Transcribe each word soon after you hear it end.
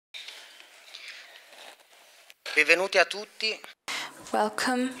Benvenuti a tutti.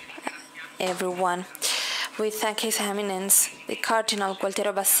 Welcome, everyone. We thank His Eminence, the Cardinal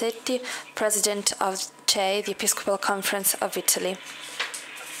Gualtiero Bassetti, President of the Episcopal Conference of Italy.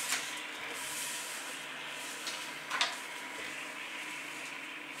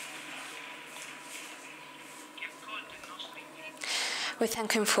 We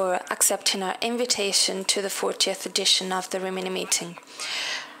thank him for accepting our invitation to the 40th edition of the Rimini meeting.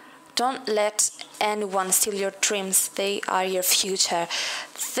 Don't let anyone steal your dreams. They are your future.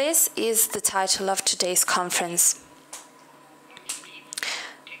 This is the title of today's conference.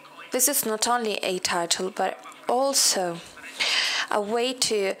 This is not only a title, but also a way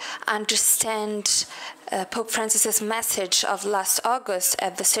to understand Pope Francis's message of last August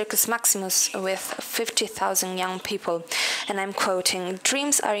at the Circus Maximus with 50,000 young people. And I'm quoting,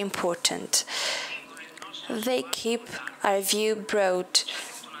 "Dreams are important. They keep our view broad.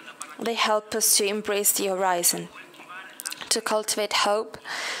 They help us to embrace the horizon, to cultivate hope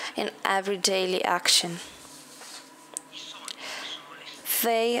in every daily action.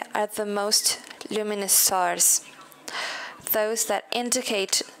 They are the most luminous stars, those that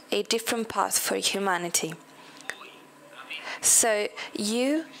indicate a different path for humanity. So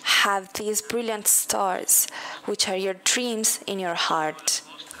you have these brilliant stars, which are your dreams in your heart.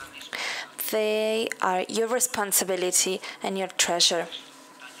 They are your responsibility and your treasure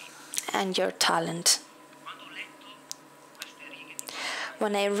and your talent."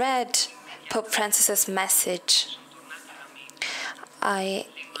 When I read Pope Francis's message, I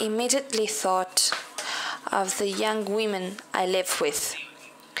immediately thought of the young women I live with.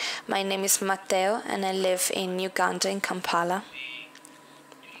 My name is Matteo, and I live in Uganda, in Kampala,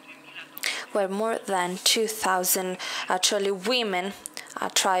 where more than 2,000 women, a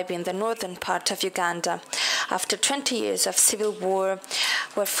tribe in the northern part of Uganda, after 20 years of civil war,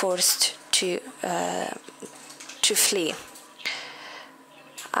 were forced to flee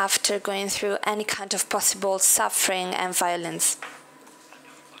after going through any kind of possible suffering and violence.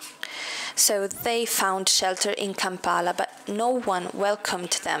 So they found shelter in Kampala, but no one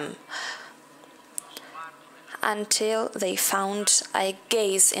welcomed them until they found a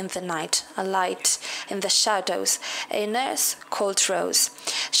gaze in the night, a light in the shadows, a nurse called Rose.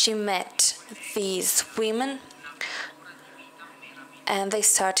 She met these women and they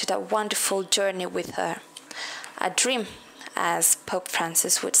started a wonderful journey with her, a dream, as Pope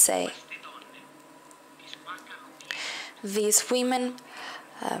Francis would say. These women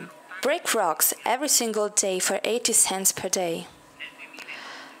break rocks every single day for 80 cents per day.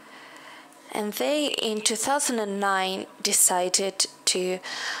 And they, in 2009, decided to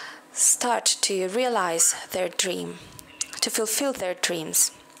start to realize their dream, to fulfill their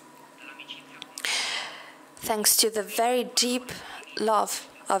dreams. Thanks to the very deep love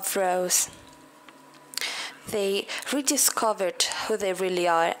of Rose, they rediscovered who they really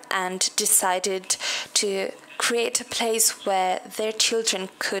are and decided to create a place where their children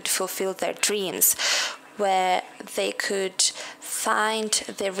could fulfill their dreams, where they could find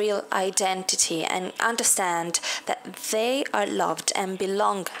their real identity and understand that they are loved and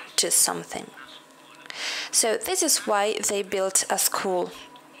belong to something. So this is why they built a school.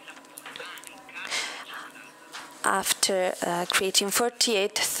 After creating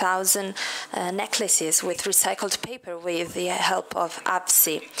 48,000 necklaces with recycled paper with the help of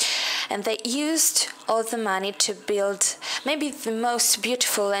APSI. And they used all the money to build maybe the most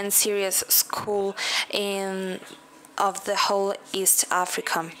beautiful and serious school of the whole East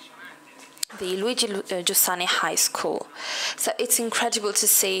Africa, the Luigi Giussani High School. So it's incredible to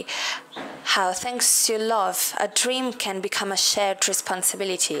see how, thanks to love, a dream can become a shared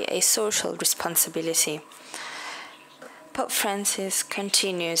responsibility, a social responsibility. Pope Francis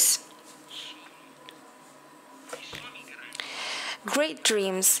continues, "Great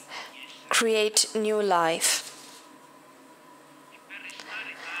dreams create new life.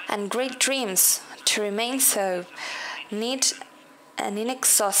 And great dreams, to remain so, need an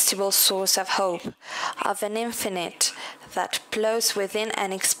inexhaustible source of hope, of an infinite that flows within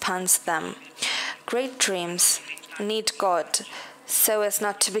and expands them. Great dreams need God, so as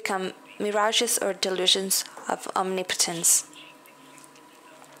not to become mirages or delusions of omnipotence."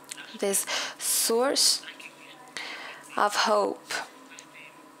 This source of hope,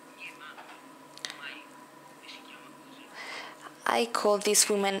 I call these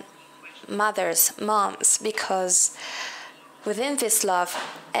women mothers, moms, because within this love,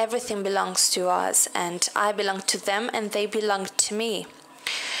 everything belongs to us, and I belong to them, and they belong to me.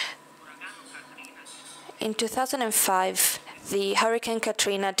 In 2005, the Hurricane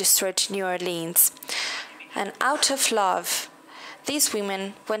Katrina destroyed New Orleans, and out of love, These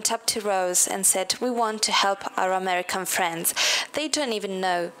women went up to Rose and said, "We want to help our American friends. They don't even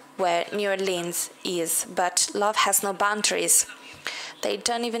know where New Orleans is, but love has no boundaries. They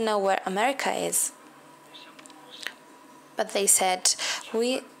don't even know where America is." But they said,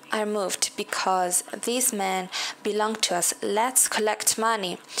 "We are moved because these men belong to us. Let's collect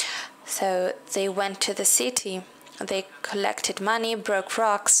money." So they went to the city. They collected money, broke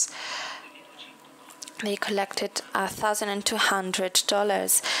rocks. They collected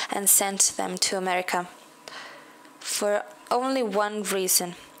 $1,200 and sent them to America for only one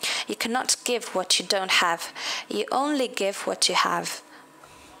reason. You cannot give what you don't have. You only give what you have.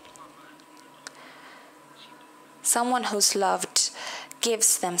 Someone who's loved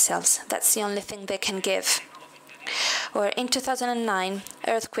gives themselves. That's the only thing they can give. Or in 2009,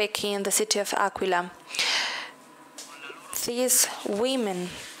 earthquake in the city of Aquila. These women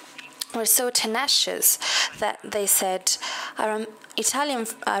were so tenacious that they said, our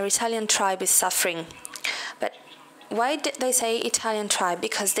Italian tribe is suffering. But why did they say Italian tribe?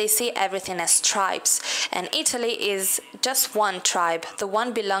 Because they see everything as tribes. And Italy is just one tribe, the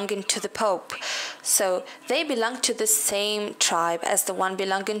one belonging to the Pope. So they belong to the same tribe as the one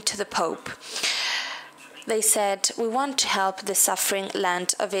belonging to the Pope. They said, "We want to help the suffering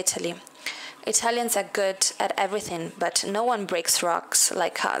land of Italy. Italians are good at everything, but no one breaks rocks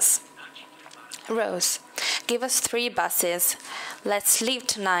like us. Rose, give us 3 buses. Let's leave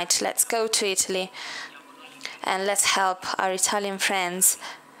tonight. Let's go to Italy. And let's help our Italian friends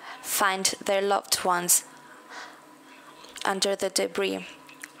find their loved ones under the debris."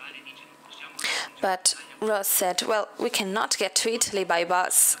 But Rose said, "Well, we cannot get to Italy by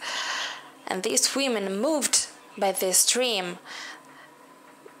bus." And these women, moved by this dream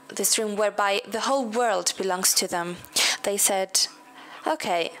whereby the whole world belongs to them, they said,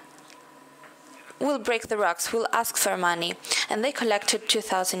 "Okay, we'll break the rocks, we'll ask for money." And they collected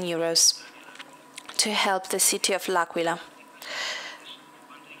 2,000 euros to help the city of L'Aquila.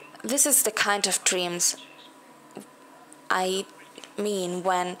 This is the kind of dreams I mean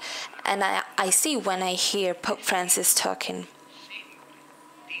when, and I see when I hear Pope Francis talking.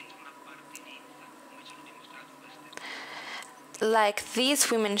 Like these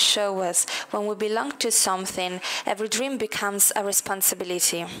women show us, when we belong to something, every dream becomes a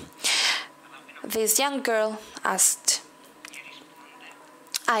responsibility. This young girl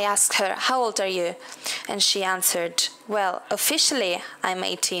I asked her, "How old are you?" And she answered, "Well, officially I'm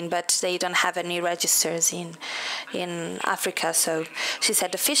 18, but they don't have any registers in Africa." So she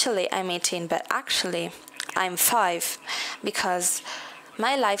said, "Officially I'm 18, but actually I'm 5, because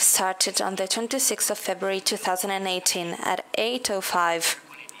my life started on the 26th of February 2018 at 8:05.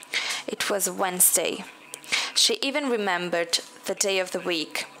 It was Wednesday." She even remembered the day of the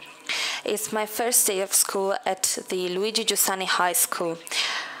week. "It's my first day of school at the Luigi Giussani High School.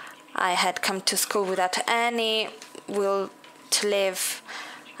 I had come to school without any will to live.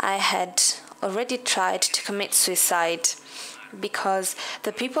 I had already tried to commit suicide because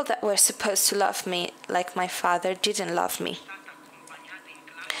the people that were supposed to love me, like my father, didn't love me.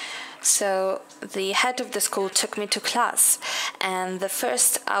 So the head of the school took me to class, and the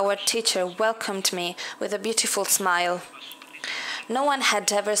first hour teacher welcomed me with a beautiful smile. No one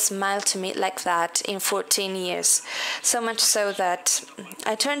had ever smiled to me like that in 14 years, so much so that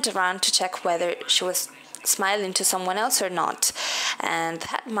I turned around to check whether she was smiling to someone else or not, and the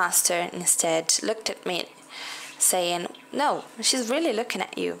headmaster instead looked at me, saying, "No, she's really looking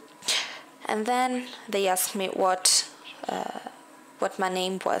at you." And then they asked me what my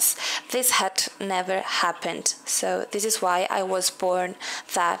name was. This had never happened, so this is why I was born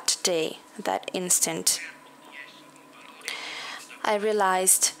that day, that instant. I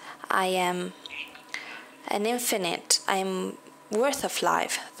realized I am an infinite, I'm worth of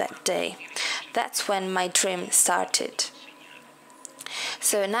life that day. That's when my dream started.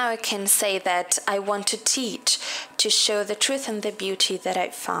 So now I can say that I want to teach, to show the truth and the beauty that I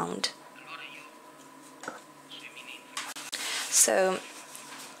found. So,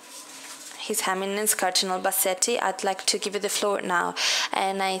 His Eminence Cardinal Bassetti, I'd like to give you the floor now,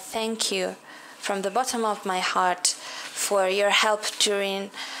 and I thank you from the bottom of my heart for your help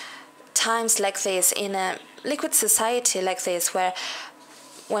during times like this, in a liquid society like this,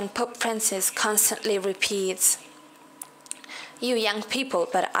 when Pope Francis constantly repeats, "You young people,"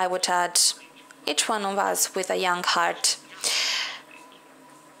 but I would add, each one of us with a young heart.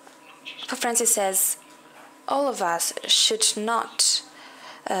 Pope Francis says, all of us should not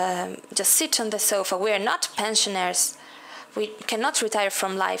just sit on the sofa. We are not pensioners. We cannot retire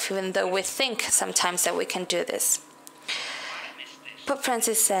from life, even though we think sometimes that we can do this. Pope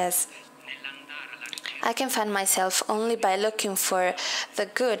Francis says, I can find myself only by looking for the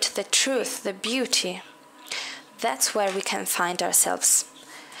good, the truth, the beauty. That's where we can find ourselves.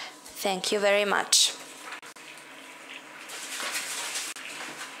 Thank you very much.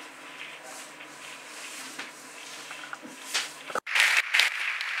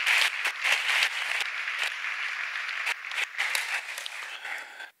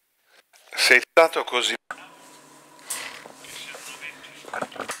 Sei stato così.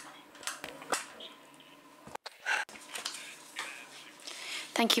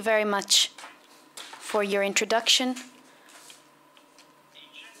 Thank you very much for your introduction.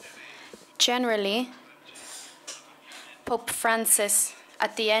 Generally, Pope Francis,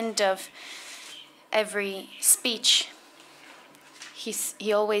 at the end of every speech,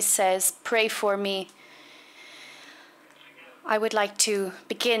 he always says, "Pray for me." I would like to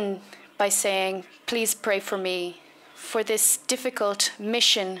begin by saying, please pray for me for this difficult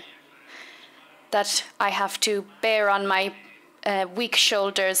mission that I have to bear on my weak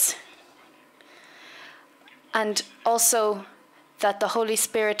shoulders, and also that the Holy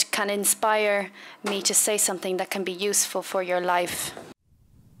Spirit can inspire me to say something that can be useful for your life.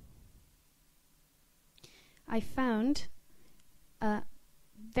 I found a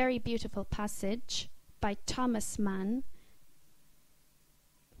very beautiful passage by Thomas Mann,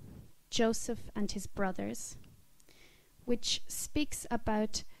 Joseph and his brothers, which speaks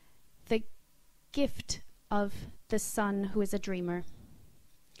about the gift of the son who is a dreamer.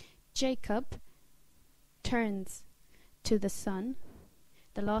 Jacob turns to the son,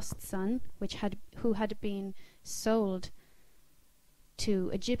 the lost son, who had been sold to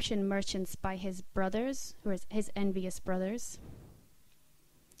Egyptian merchants by his brothers, or his envious brothers.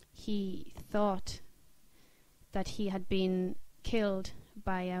 He thought that he had been killed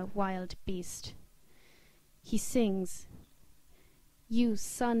by a wild beast. He sings, "You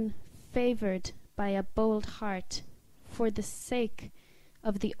son favored by a bold heart, for the sake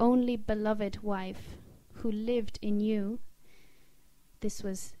of the only beloved wife who lived in you." This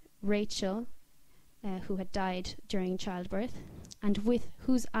was Rachel, who had died during childbirth, "and with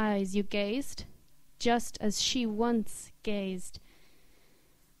whose eyes you gazed, just as she once gazed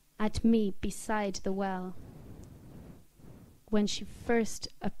at me beside the well, when she first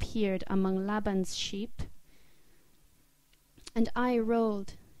appeared among Laban's sheep, and I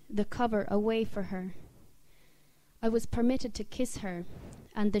rolled the cover away for her. I was permitted to kiss her,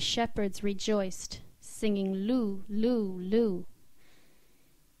 and the shepherds rejoiced, singing, 'Loo, loo, loo.'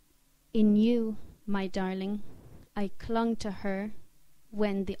 In you, my darling, I clung to her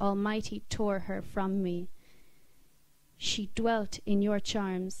when the Almighty tore her from me. She dwelt in your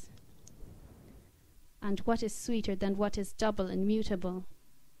charms. And what is sweeter than what is double and mutable?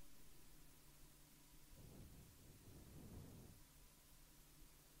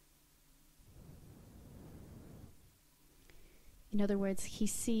 In other words, he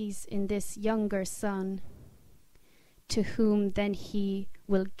sees in this younger son, to whom then he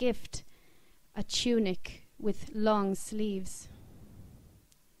will gift a tunic with long sleeves,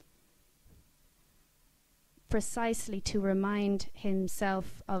 precisely to remind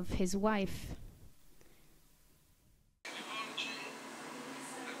himself of his wife.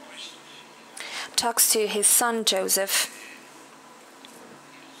 Talks to his son Joseph.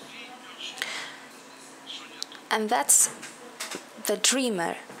 And that's the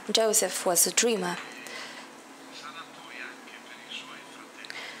dreamer. Joseph was a dreamer.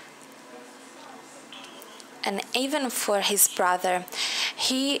 And even for his brother,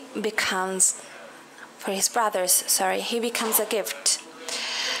 he becomes a gift.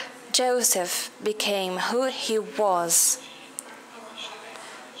 Joseph became who he was.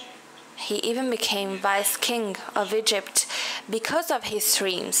 He even became vice king of Egypt because of his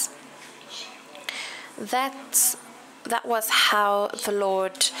dreams. That was how the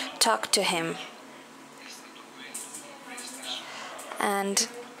Lord talked to him. And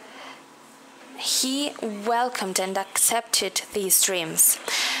he welcomed and accepted these dreams.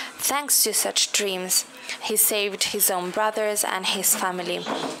 Thanks to such dreams, he saved his own brothers and his family.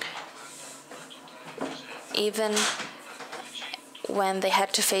 Even when they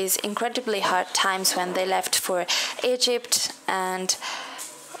had to face incredibly hard times when they left for Egypt, and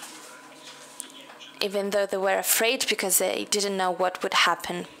even though they were afraid because they didn't know what would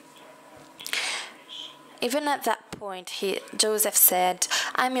happen. Even at that point, Joseph said,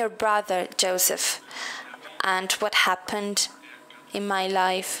 "I'm your brother, Joseph, and what happened in my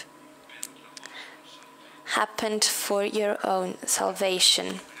life happened for your own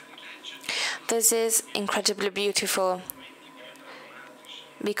salvation." This is incredibly beautiful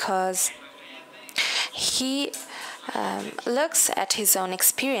because he looks at his own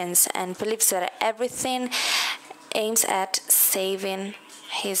experience and believes that everything aims at saving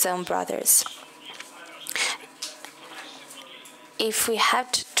his own brothers. If we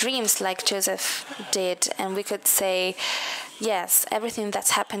had dreams like Joseph did, and we could say, yes, everything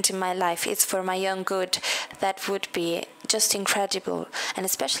that's happened in my life is for my own good, that would be just incredible. And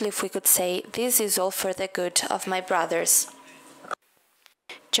especially if we could say, this is all for the good of my brothers.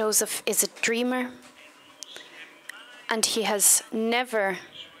 Joseph is a dreamer, and he has never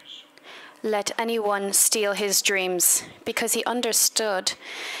let anyone steal his dreams, because he understood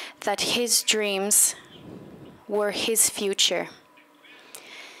that his dreams were his future.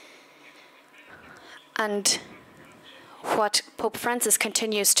 And what Pope Francis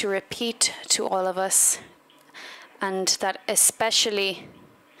continues to repeat to all of us, and that especially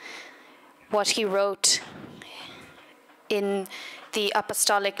what he wrote in the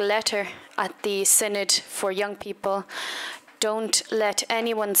apostolic letter at the Synod for Young People, don't let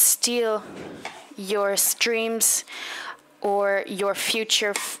anyone steal your dreams or your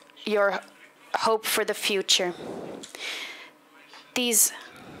future, your hope for the future. These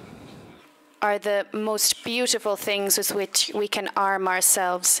are the most beautiful things with which we can arm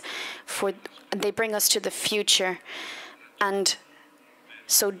ourselves, for they bring us to the future. And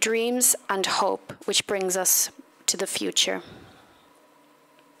so dreams and hope, which brings us to the future.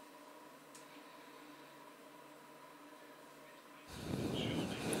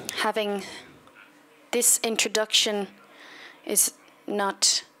 Having this introduction is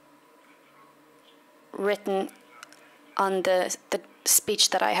not written on the speech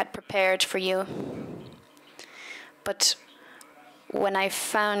that I had prepared for you. But when I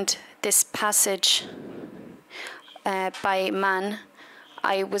found this passage by Mann,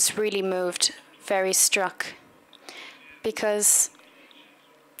 I was really moved, very struck, because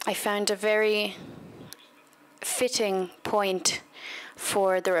I found a very fitting point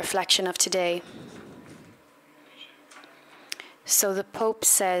for the reflection of today. So the Pope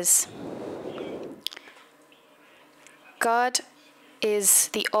says, God is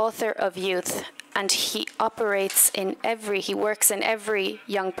the author of youth, and he works in every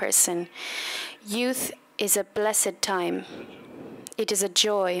young person. Youth is a blessed time. It is a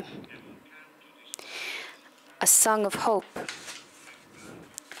joy, a song of hope.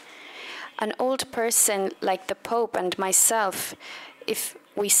 An old person like the Pope and myself, if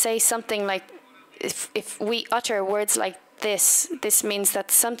we say something like, if we utter words like this means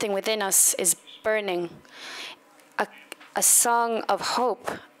that something within us is burning. A song of hope,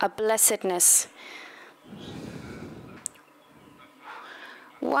 a blessedness.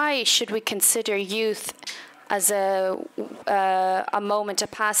 Why should we consider youth as a moment, a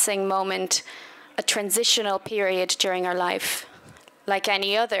passing moment, a transitional period during our life, like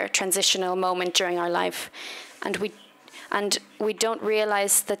any other transitional moment during our life? And we don't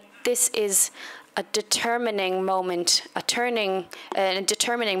realize that this is a determining moment, a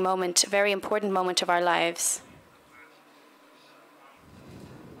determining moment, a very important moment of our lives.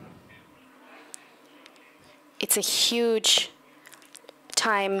 It's a huge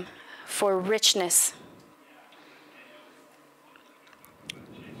time for richness.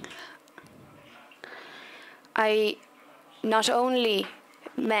 I not only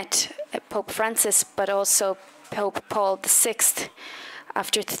met Pope Francis, but also Pope Paul VI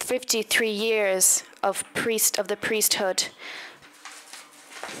after 53 years of the priesthood.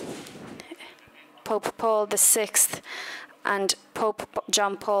 Pope Paul VI and Pope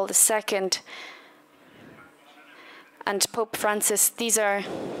John Paul II and Pope Francis, these are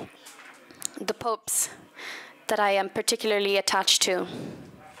the popes that I am particularly attached to.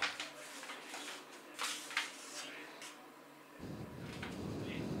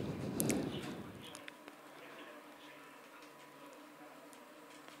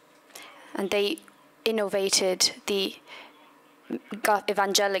 And they innovated the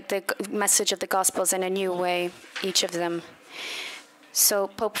message of the Gospels in a new way, each of them. So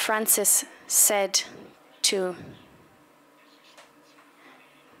Pope Francis said to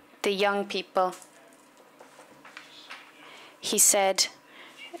the young people, he said,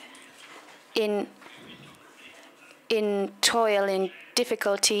 in toil, in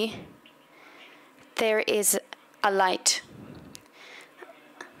difficulty, there is a light.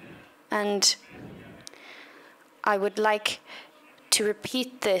 And I would like to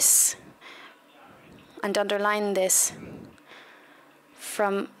repeat this and underline this.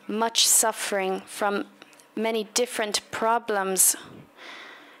 From much suffering, from many different problems,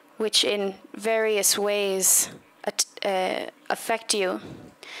 which in various ways affect you,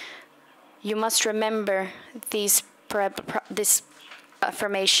 you must remember this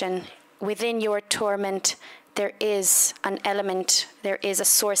affirmation: within your torment there is an element, there is a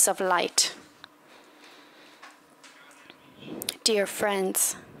source of light. Dear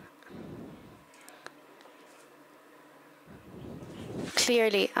friends,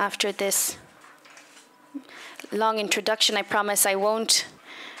 clearly after this long introduction, I promise I won't,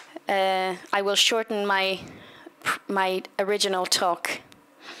 I will shorten my original talk.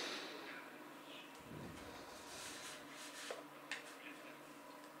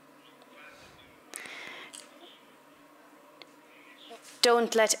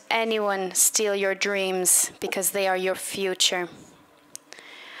 Don't let anyone steal your dreams, because they are your future.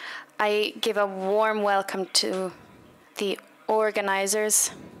 I give a warm welcome to the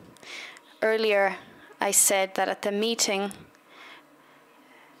organizers. Earlier, I said that at the meeting,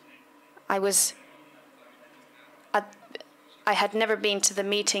 I had never been to the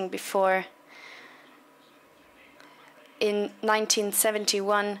meeting before. In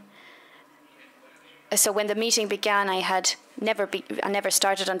 1971, so when the meeting began, I never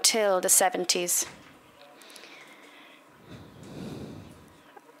started until the 70s.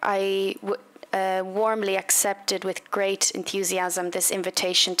 I warmly accepted with great enthusiasm this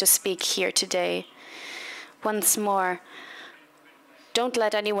invitation to speak here today. Once more, don't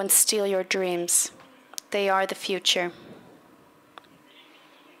let anyone steal your dreams. They are the future.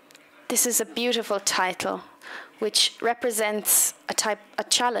 This is a beautiful title, which represents a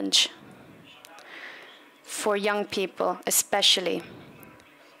challenge for young people especially.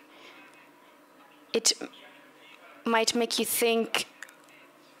 It might make you think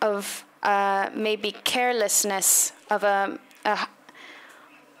of maybe carelessness of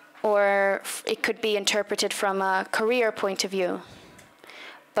or it could be interpreted from a career point of view.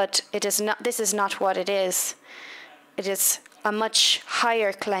 But it is not. This is not what it is. It is a much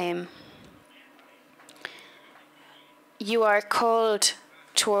higher claim. You are called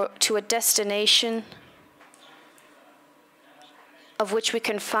to a destination of which we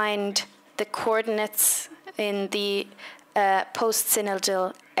can find the coordinates in the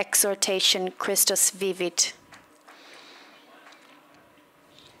post-synodal exhortation Christus Vivit.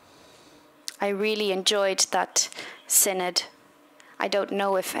 I really enjoyed that synod. I don't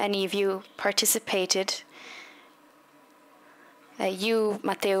know if any of you participated. You,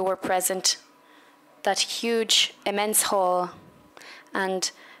 Matteo, were present. That huge, immense hall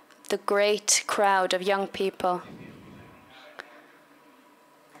and the great crowd of young people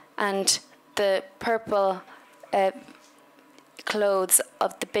and the purple clothes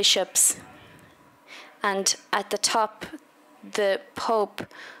of the bishops, and at the top the Pope,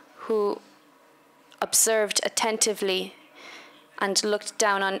 who observed attentively and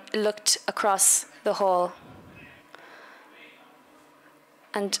looked across the hall.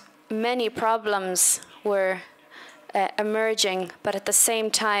 And many problems were emerging, but at the same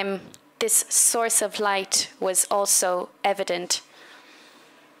time, this source of light was also evident.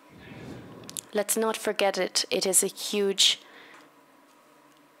 Let's not forget it. It is a huge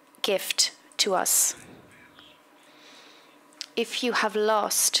gift to us. If you have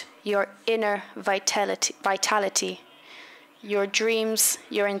lost your inner vitality, your dreams,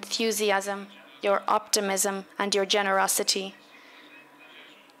 your enthusiasm, your optimism, and your generosity,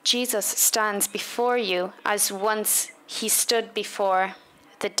 Jesus stands before you as once he stood before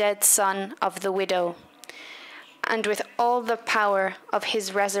the dead son of the widow, and with all the power of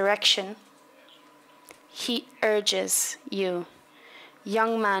his resurrection, he urges you,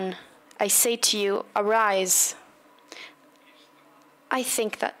 young man, I say to you, arise. I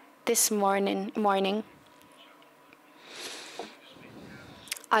think that this morning,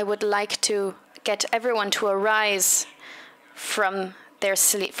 I would like to get everyone to arise from their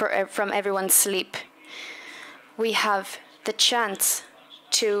sleep, from everyone's sleep. We have the chance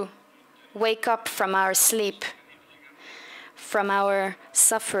to wake up from our sleep, from our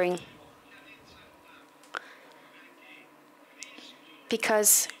suffering,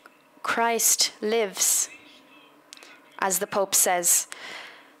 because Christ lives, as the Pope says.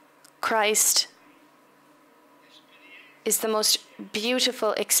 Christ is the most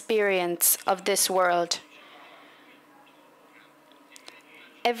beautiful experience of this world.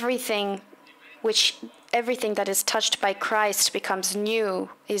 Everything that is touched by Christ becomes new,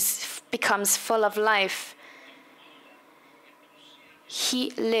 becomes full of life.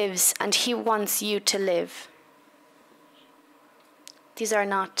 He lives and he wants you to live. These are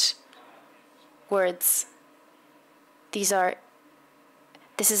not words. This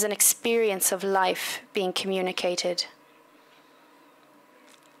is an experience of life being communicated.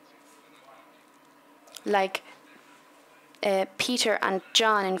 Like Peter and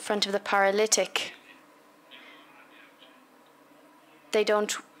John in front of the paralytic.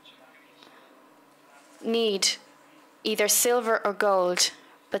 need either silver or gold,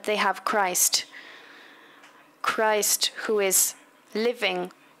 but they have Christ. Christ who is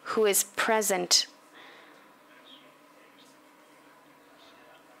living, who is present.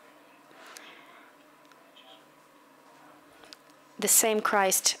 The same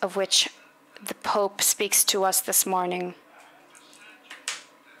Christ of which the Pope speaks to us this morning.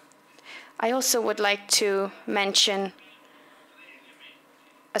 I also would like to mention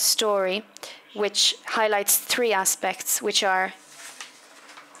a story which highlights three aspects which are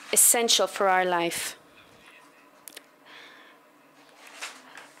essential for our life.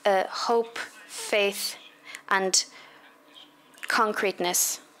 Hope, faith, and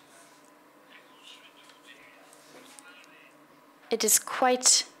concreteness. It is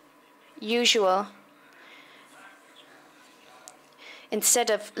quite usual, instead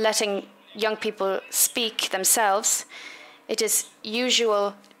of letting young people speak themselves, it is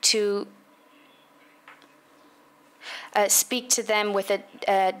usual to speak to them with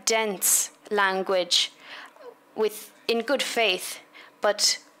a dense language, in good faith,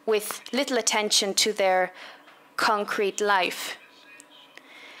 but with little attention to their concrete life,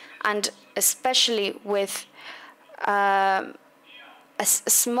 and especially with a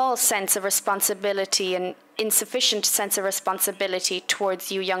small sense of responsibility and insufficient sense of responsibility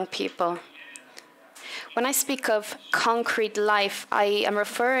towards you young people. When I speak of concrete life, I am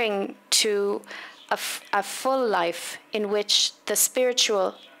referring to a full life in which the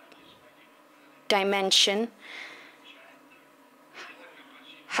spiritual dimension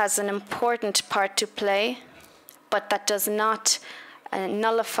has an important part to play, but that does not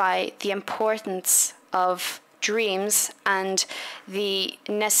nullify the importance of dreams and the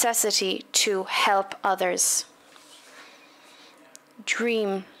necessity to help others.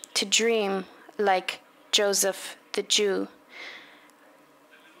 To dream like Joseph the Jew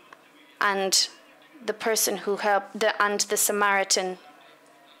and the person who helped, and the Samaritan.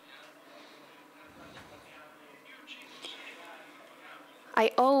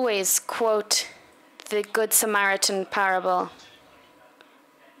 I always quote the Good Samaritan parable.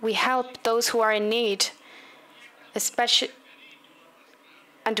 We help those who are in need, especially,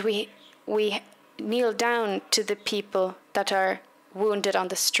 and we kneel down to the people that are wounded on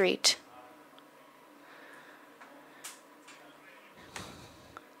the street.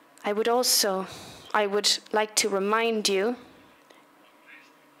 I would like to remind you,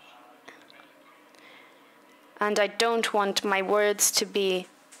 and I don't want my words to be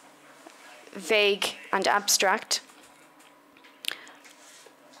vague and abstract,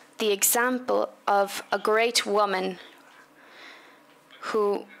 the example of a great woman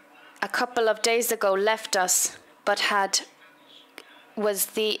who a couple of days ago left us, but was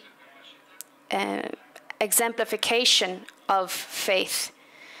the exemplification of faith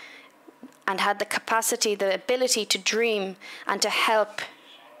and had the capacity, the ability to dream and to help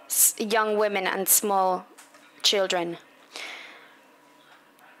young women and small children.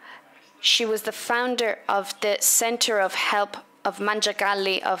 She was the founder of the Center of Help of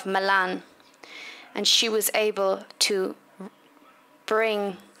Mangiagalli of Milan, and she was able to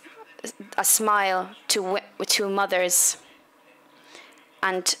bring a smile to mothers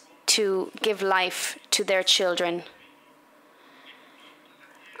and to give life to their children.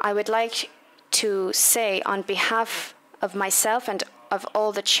 I would like to say on behalf of myself and of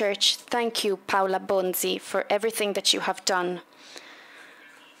all the church, thank you, Paola Bonzi, for everything that you have done.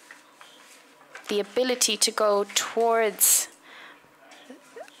 The ability to go towards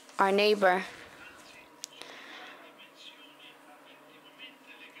our neighbor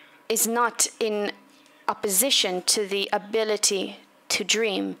is not in opposition to the ability to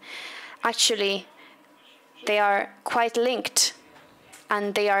dream. Actually, they are quite linked,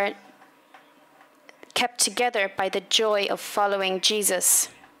 and they are kept together by the joy of following Jesus.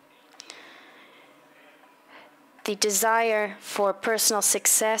 The desire for personal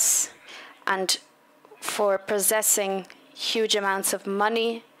success and for possessing huge amounts of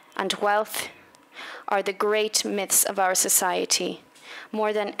money and wealth are the great myths of our society.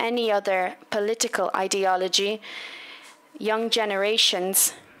 More than any other political ideology, young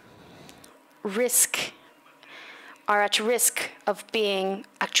generations are at risk of being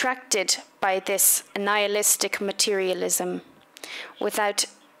attracted by this nihilistic materialism without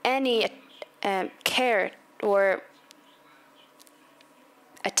any care or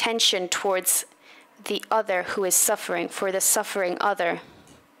attention towards the other who is suffering, for the suffering other,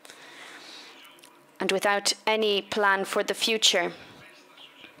 and without any plan for the future.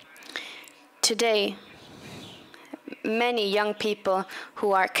 Today, many young people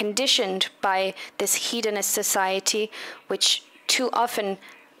who are conditioned by this hedonist society, which too often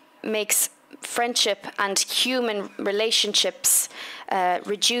makes friendship and human relationships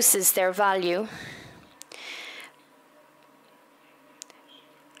reduces their value,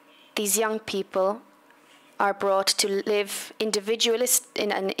 these young people are brought to live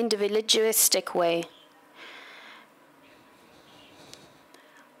in an individualistic way.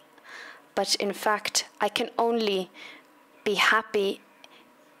 But in fact, I can only be happy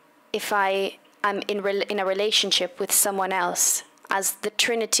if I am in a relationship with someone else. As the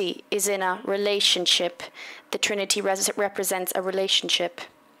Trinity is in a relationship, the Trinity represents a relationship.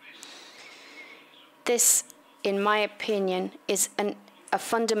 This, in my opinion, is a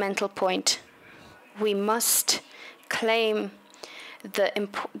fundamental point. We must claim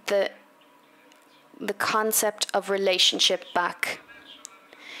the concept of relationship back.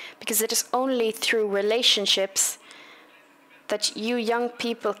 Because it is only through relationships that you young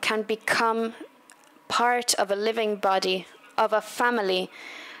people can become part of a living body, of a family,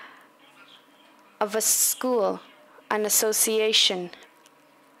 of a school, an association,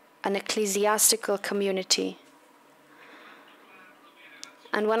 an ecclesiastical community.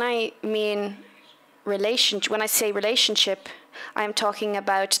 And when I say relationship, I am talking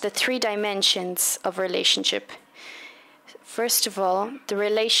about the 3 dimensions of relationship. First of all, the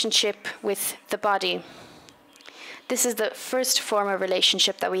relationship with the body. This is the first form of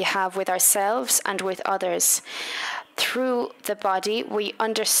relationship that we have with ourselves and with others. Through the body, we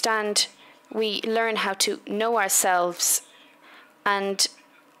learn how to know ourselves and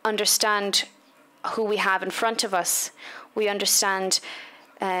understand who we have in front of us. We understand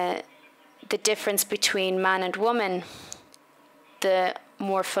the difference between man and woman, the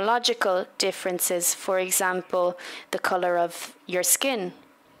morphological differences, for example, the color of your skin.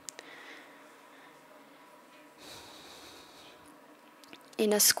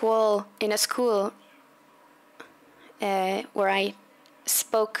 In a school where I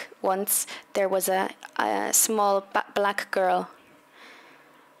spoke once, there was a small black girl,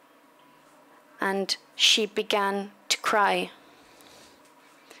 and she began to cry.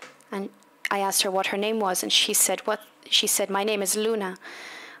 And I asked her what her name was, and she said, "What?" She said, "My name is Luna."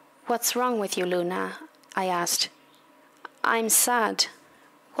 "What's wrong with you, Luna?" I asked. "I'm sad."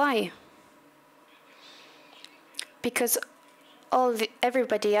 "Why?" "Because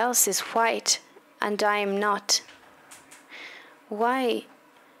everybody else is white and I'm not." "Why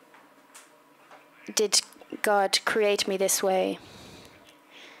did God create me this way?"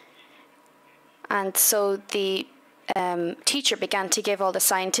 And so the teacher began to give all the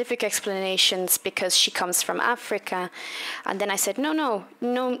scientific explanations because she comes from Africa. And then I said, no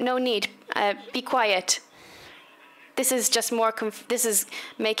need. Be quiet. This is just this is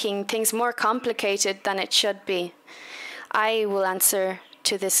making things more complicated than it should be. I will answer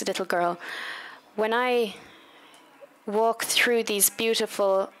to this little girl. When I walk through these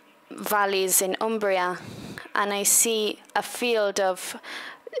beautiful valleys in Umbria and I see a field of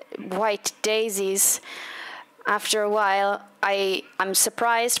white daisies, after a while I'm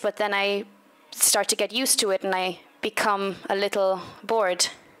surprised, but then I start to get used to it and I become a little bored.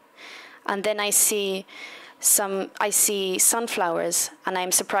 And then I see sunflowers and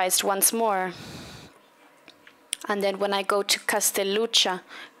I'm surprised once more. And then when I go to Castelluccia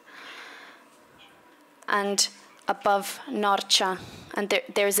and above Norcia, and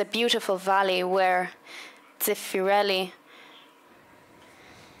there's a beautiful valley where Zeffirelli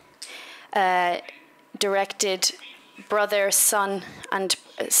directed Brother, Sun, and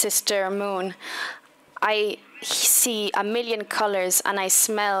Sister Moon. I see a million colors and I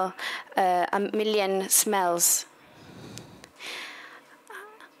smell a million smells.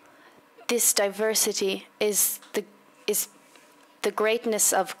 This diversity is the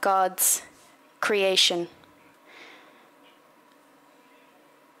greatness of God's creation.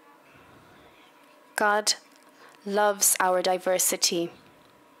 God loves our diversity,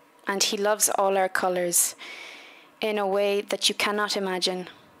 and he loves all our colors in a way that you cannot imagine.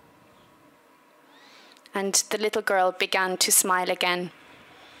 And the little girl began to smile again.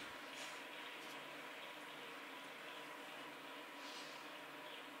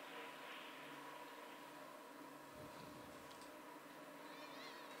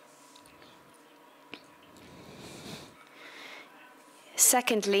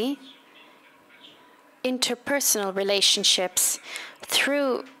 Secondly, interpersonal relationships.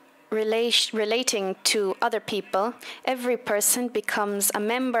 Through relating to other people, every person becomes a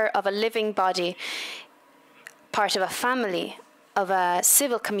member of a living body, part of a family, of a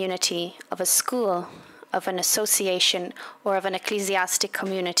civil community, of a school, of an association, or of an ecclesiastic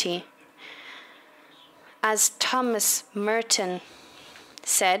community. As Thomas Merton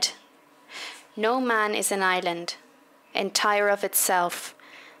said, "No man is an island, entire of itself.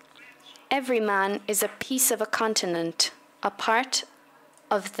 every man is a piece of a continent, a part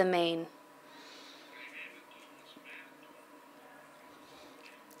of the main.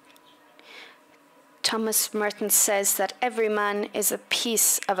 Thomas Merton says that every man is a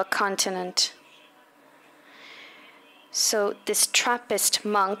piece of a continent. So this Trappist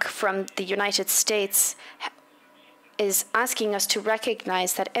monk from the United States is asking us to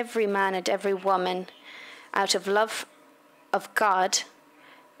recognize that every man and every woman, out of love of God,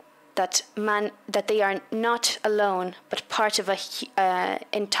 that they are not alone, but part of a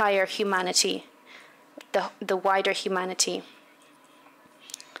entire humanity, the wider humanity.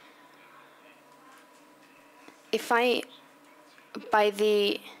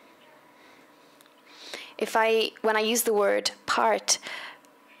 When I use the word part,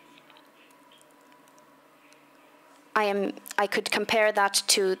 I could compare that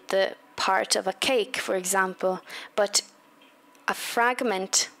to the part of a cake, for example, but a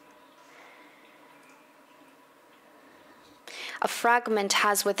fragment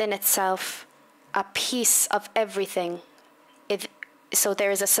has within itself a piece of everything. So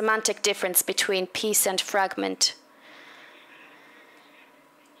there is a semantic difference between piece and fragment.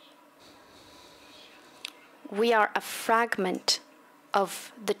 We are a fragment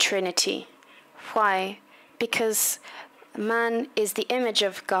of the Trinity. Why? Because man is the image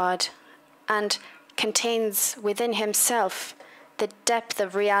of God and contains within himself the depth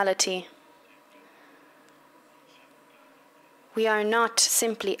of reality. We are not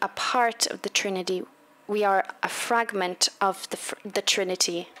simply a part of the Trinity. We are a fragment of the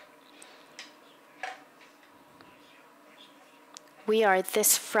Trinity. We are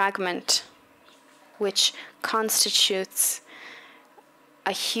this fragment which constitutes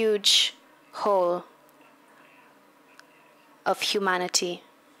a huge whole of humanity.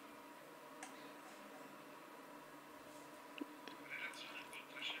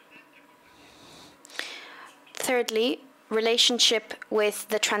 Thirdly, relationship with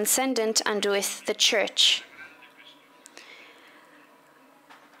the transcendent and with the church.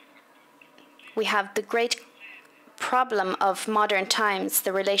 We have the great problem of modern times,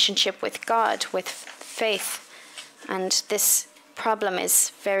 the relationship with God, with faith. And this problem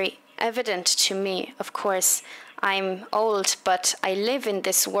is very evident to me. Of course, I'm old, but I live in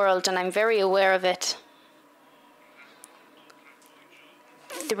this world and I'm very aware of it.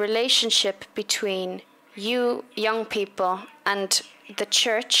 The relationship between you, young people, and the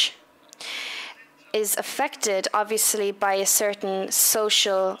church is affected, obviously, by a certain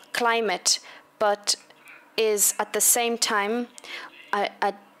social climate, but is at the same time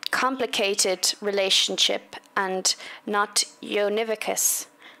a complicated relationship and not univocous.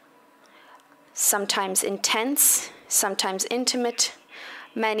 Sometimes intense, sometimes intimate,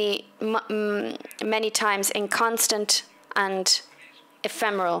 many times inconstant and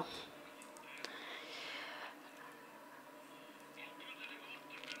ephemeral.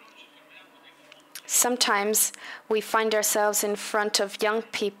 Sometimes we find ourselves in front of young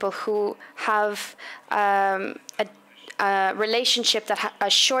people who have a relationship, a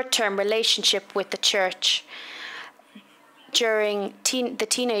short-term relationship with the church. During the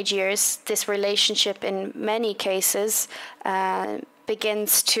teenage years, this relationship in many cases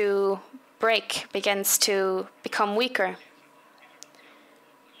begins to break, begins to become weaker.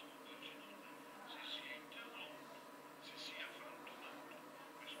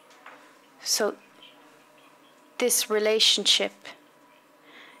 So this relationship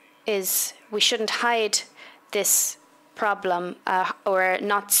we shouldn't hide this problem or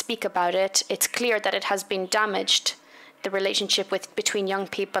not speak about it. It's clear that it has been damaged, the relationship between young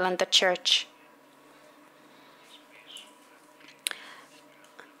people and the church.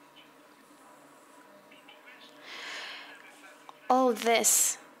 All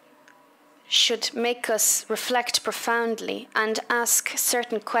this should make us reflect profoundly and ask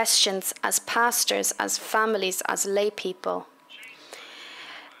certain questions as pastors, as families, as lay people.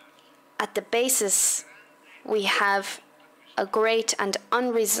 At the basis, we have a great and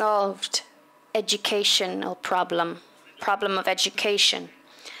unresolved educational problem of education,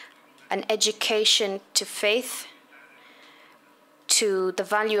 an education to faith, to the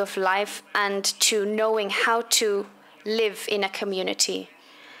value of life, and to knowing how to live in a community.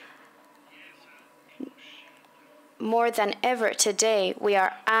 More than ever today, we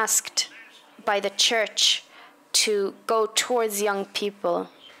are asked by the church to go towards young people.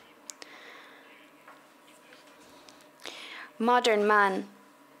 Modern man,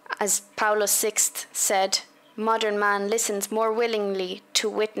 as Paulus VI said, modern man listens more willingly to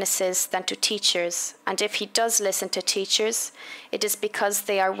witnesses than to teachers. And if he does listen to teachers, it is because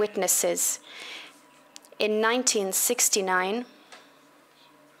they are witnesses. In 1969,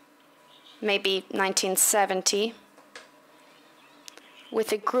 maybe 1970,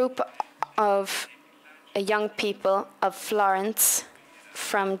 with a group of young people of Florence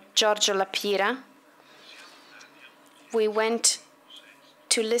from Giorgio Lapira. We went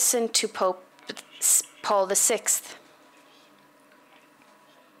to listen to Pope Paul VI.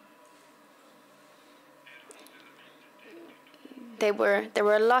 There were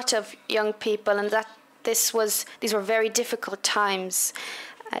a lot of young people, and these were very difficult times.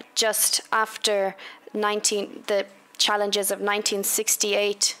 Just after the challenges of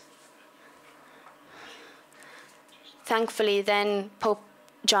 1968, thankfully, then Pope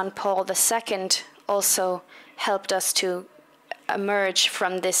John Paul II also helped us to emerge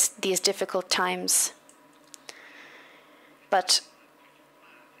from these difficult times. But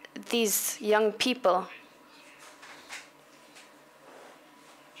these young people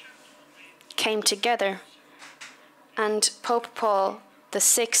came together, and Pope Paul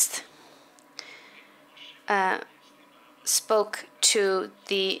VI spoke to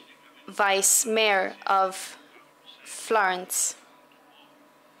the vice mayor of Florence,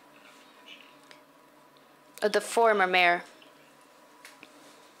 the former mayor.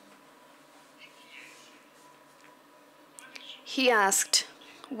 He asked,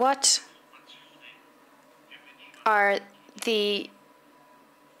 what are the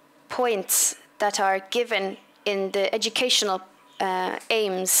points that are given in the educational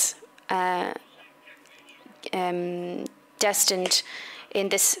aims destined in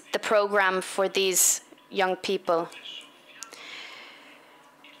the program for these young people?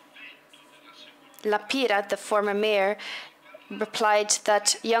 Lapira, the former mayor, replied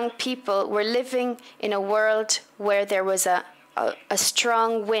that young people were living in a world where there was a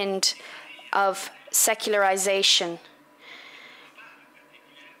strong wind of secularization.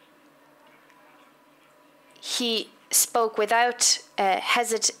 He spoke without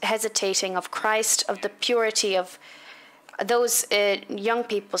hesitating of Christ, of the purity of those young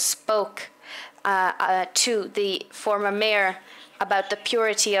people spoke to the former mayor about the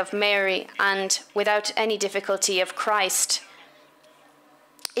purity of Mary, and without any difficulty of Christ.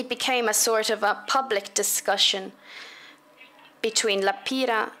 It became a sort of a public discussion between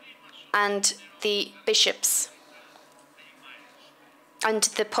Lapira and the bishops and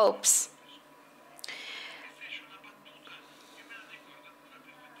the popes.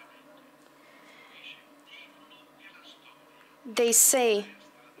 They say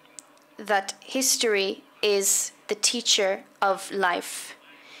that history is the teacher of life.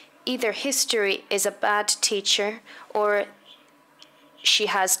 Either history is a bad teacher, or she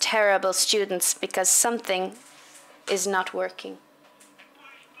has terrible students because something is not working.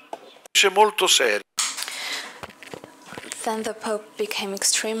 Then the Pope became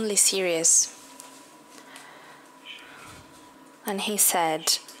extremely serious, and he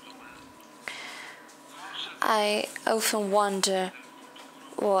said, I often wonder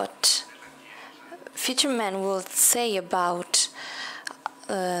what future men will say about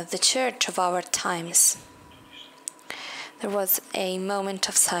the church of our times. There was a moment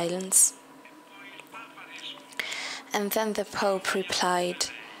of silence, and then the Pope replied,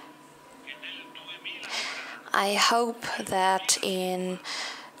 I hope that in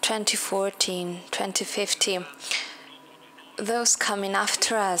 2014, 2050, those coming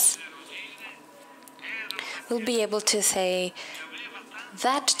after us will be able to say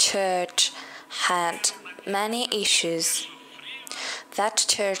that church had many issues. That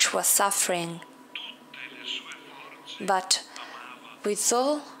church was suffering, but with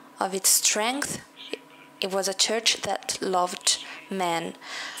all of its strength, it was a church that loved men.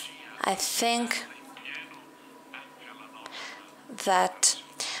 I think that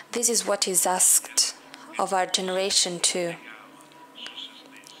this is what is asked of our generation too.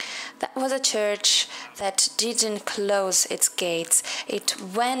 That was a church that didn't close its gates. It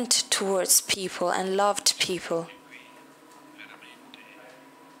went towards people and loved people.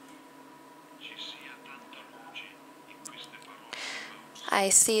 I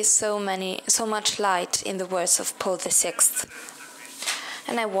see so much light in the words of Paul VI.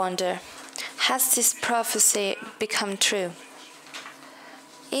 And I wonder, has this prophecy become true?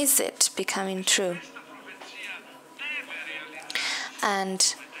 Is it becoming true?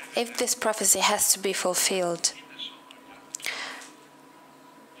 And if this prophecy has to be fulfilled,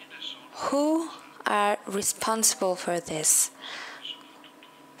 who are responsible for this?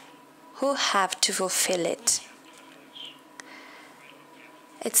 Who have to fulfill it?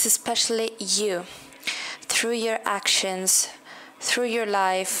 It's especially you, through your actions, through your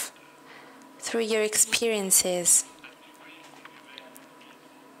life, through your experiences.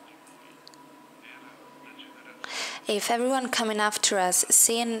 If everyone coming after us,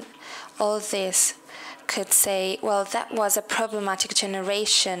 seeing all this could say, well, that was a problematic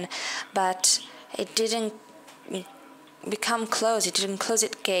generation, but it didn't become closed, it didn't close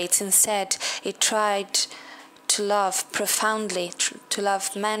its gates. Instead, it tried to love profoundly, to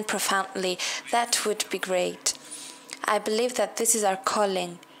love men profoundly. That would be great. I believe that this is our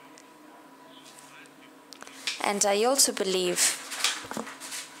calling. And I also believe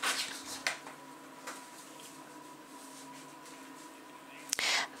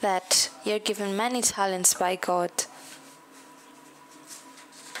that you're given many talents by God.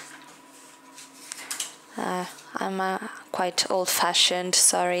 I'm quite old-fashioned,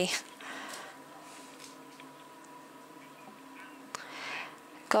 sorry.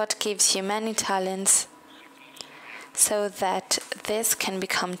 God gives you many talents so that this can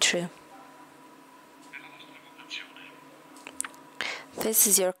become true. This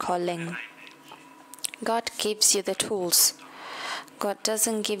is your calling. God gives you the tools. God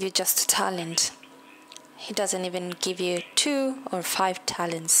doesn't give you just a talent. He doesn't even give you 2 or 5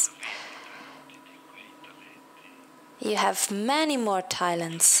 talents. You have many more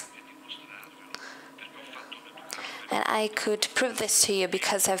talents. And I could prove this to you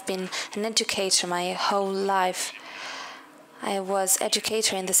because I've been an educator my whole life. I was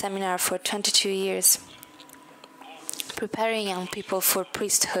educator in the seminar for 22 years, preparing young people for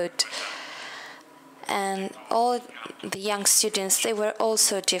priesthood. And all the young students, they were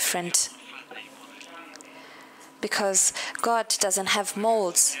also different. Because God doesn't have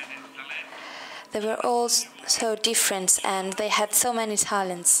molds. They were all so different and they had so many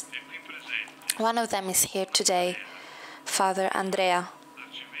talents. One of them is here today, Father Andrea,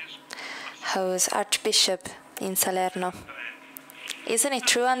 who's Archbishop in Salerno. Isn't it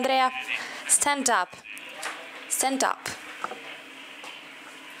true, Andrea? Stand up. Stand up.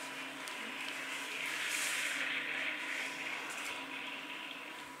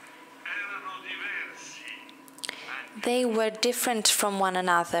 They were different from one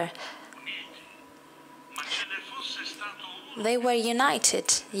another. They were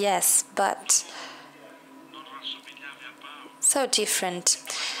united, yes, but so different.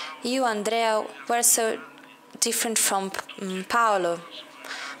 You, Andrea, were so different from Paolo.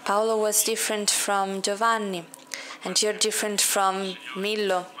 Paolo was different from Giovanni, and you're different from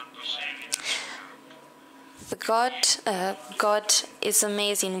Millo. God is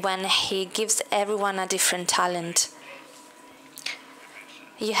amazing when He gives everyone a different talent.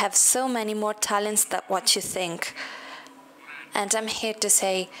 You have so many more talents than what you think. And I'm here to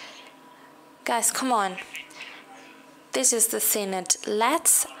say, guys, come on. This is the synod.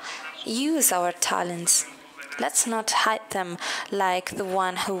 Let's use our talents. Let's not hide them like the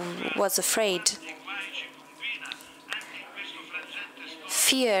one who was afraid.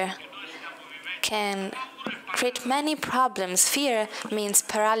 Fear can create many problems. Fear means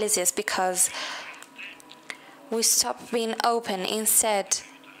paralysis because we stop being open. Instead,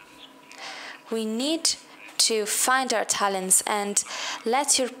 we need to find our talents and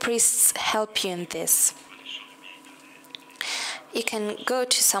let your priests help you in this. You can go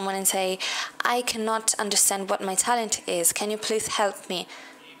to someone and say, I cannot understand what my talent is. Can you please help me?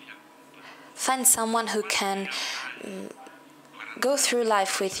 Find someone who can go through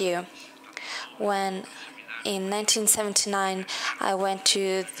life with you. When in 1979 I went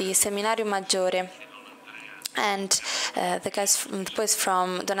to the Seminario Maggiore, and the boys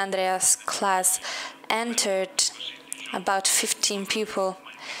from Don Andrea's class entered, about 15 people.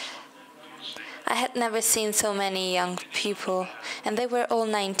 I had never seen so many young people, and they were all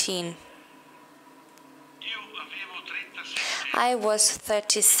 19. I was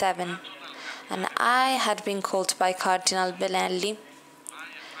 37, and I had been called by Cardinal Benelli,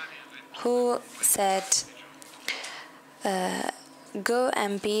 who said, go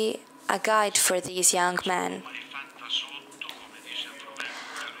and be a guide for these young men.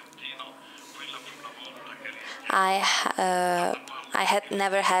 I had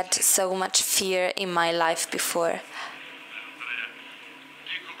never had so much fear in my life before.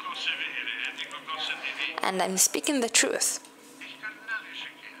 And I'm speaking the truth.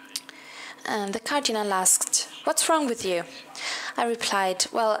 And the Cardinal asked, what's wrong with you? I replied,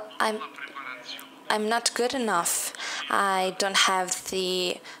 well, I'm not good enough. I don't have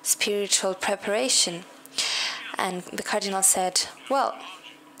the spiritual preparation. And the Cardinal said, well,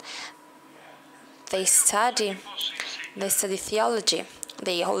 they study theology.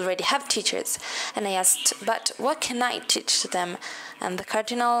 They already have teachers. And I asked, but what can I teach them? And the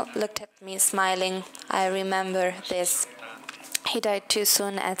Cardinal looked at me smiling. I remember this. He died too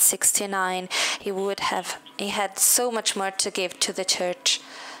soon at 69. He had so much more to give to the church.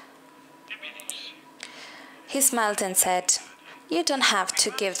 He smiled and said, You don't have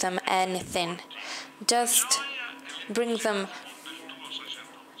to give them anything. Just bring them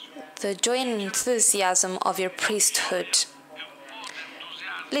the joy and enthusiasm of your priesthood.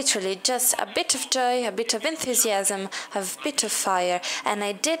 Literally, just a bit of joy, a bit of enthusiasm, a bit of fire. And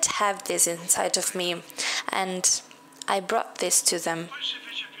I did have this inside of me, and I brought this to them.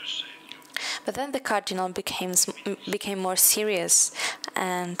 But then the cardinal became more serious,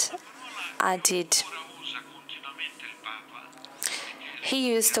 and he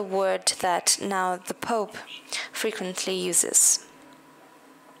used a word that now the Pope frequently uses.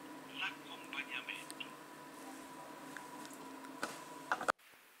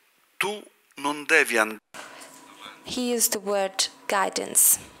 He used the word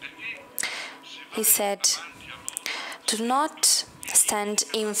guidance. He said, do not stand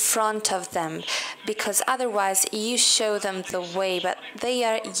in front of them, because otherwise you show them the way, but they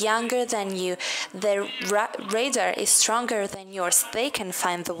are younger than you. Their radar is stronger than yours. They can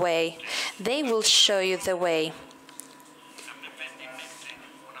find the way. They will show you the way.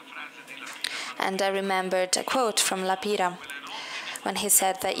 And I remembered a quote from La Pira, when he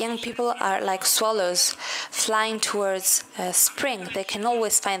said that young people are like swallows flying towards spring. They can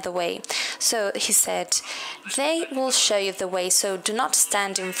always find the way. So he said, they will show you the way, so do not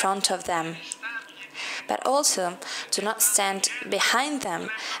stand in front of them. But also, do not stand behind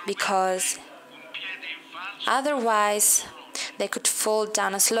them, because otherwise they could fall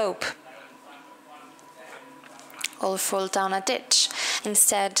down a slope or fall down a ditch.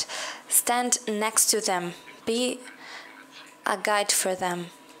 Instead, stand next to them. Be a guide for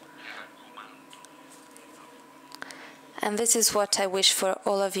them. And this is what I wish for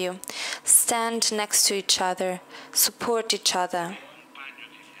all of you. Stand next to each other, support each other.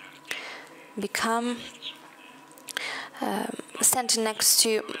 Stand next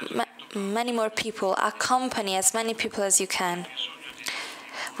to many more people, accompany as many people as you can.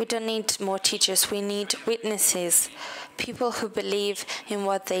 We don't need more teachers, we need witnesses, people who believe in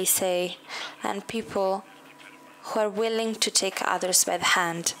what they say, and people who are willing to take others by the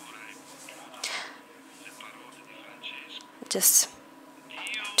hand. Just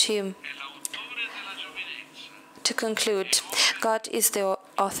to conclude, God is the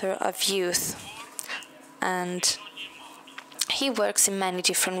author of youth, and He works in many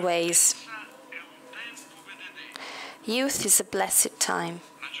different ways. Youth is a blessed time.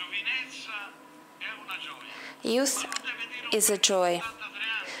 Youth is a joy.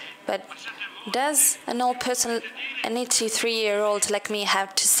 But does an old person, an 83-year-old like me,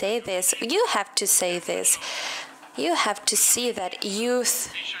 have to say this? You have to say this. You have to see that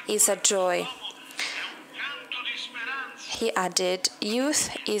youth is a joy. He added, youth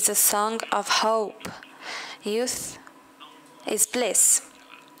is a song of hope. Youth is bliss.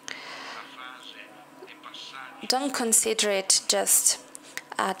 Don't consider it just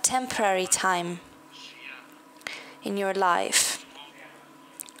a temporary time in your life.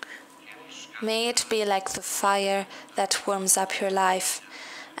 May it be like the fire that warms up your life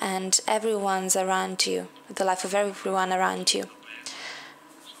and everyone's around you, the life of everyone around you.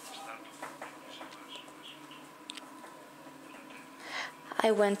 I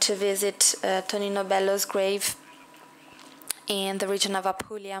went to visit Tonino Bello's grave in the region of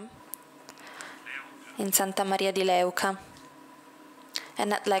Apulia, in Santa Maria di Leuca.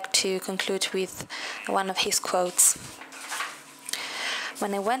 And I'd like to conclude with one of his quotes.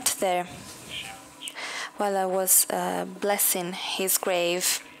 When I went there, while I was blessing his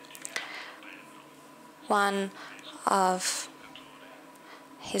grave, one of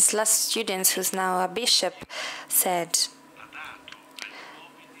his last students, who's now a bishop, said,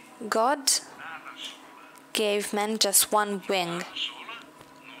 God gave man just one wing,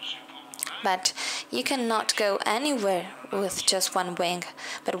 but you cannot go anywhere with just one wing.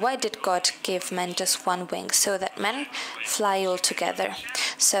 But why did God give man just one wing? So that men fly all together.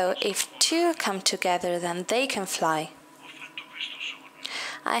 So if two come together, then they can fly.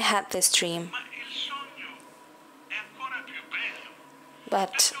 I had this dream,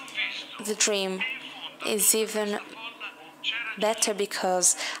 but the dream is even better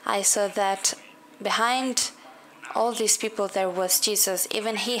because I saw that behind all these people there was Jesus.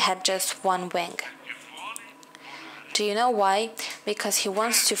 Even he had just one wing. Do you know why? Because he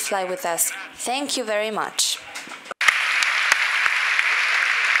wants to fly with us. Thank you very much.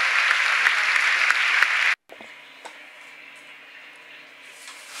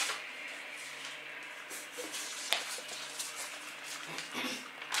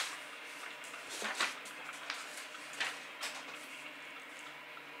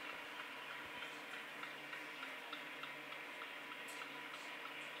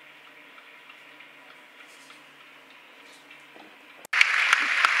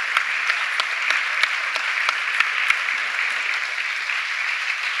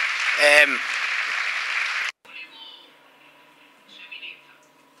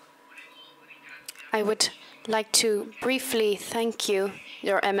 I would like to briefly thank you,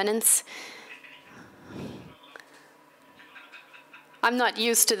 Your Eminence. I'm not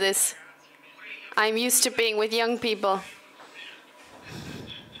used to this. I'm used to being with young people.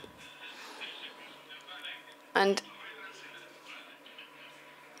 And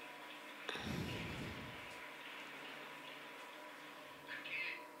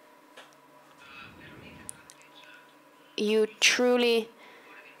you truly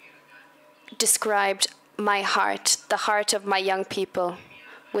described my heart, the heart of my young people,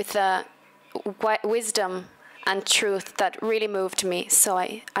 with a wisdom and truth that really moved me. So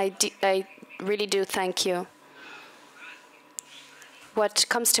I really do thank you. What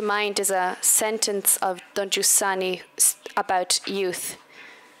comes to mind is a sentence of Don Giussani about youth.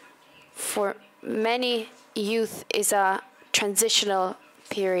 For many, youth is a transitional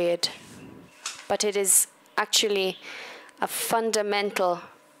period, but it is actually a fundamental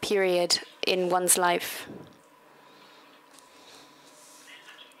period in one's life.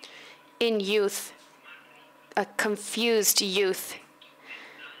 In youth, a confused youth,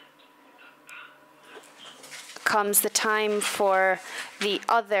 comes the time for the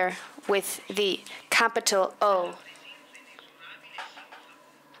other with the capital O,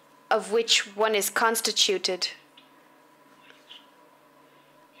 of which one is constituted.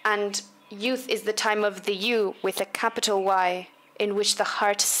 And youth is the time of the you with a capital Y, in which the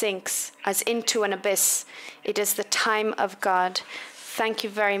heart sinks as into an abyss. It is the time of God. Thank you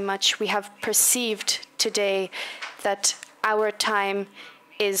very much. We have perceived today that our time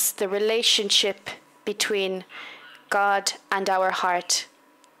is the relationship between God and our heart,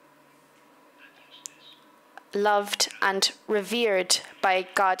 loved and revered by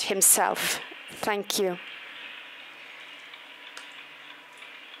God Himself. Thank you.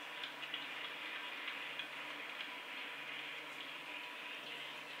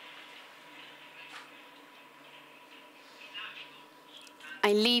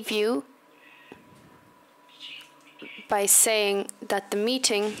 I leave you by saying that the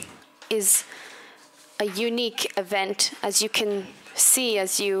meeting is a unique event, as you can see,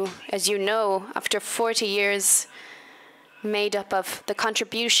 as you know, after 40 years, made up of the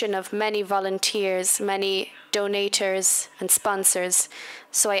contribution of many volunteers, many donators and sponsors.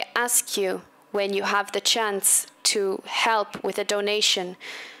 So I ask you, when you have the chance to help with a donation,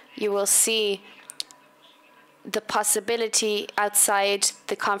 you will see the possibility outside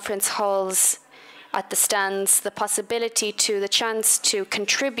the conference halls, at the stands, the possibility to the chance to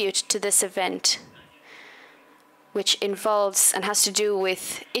contribute to this event, which involves and has to do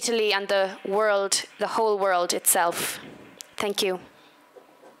with Italy and the world, the whole world itself. Thank you.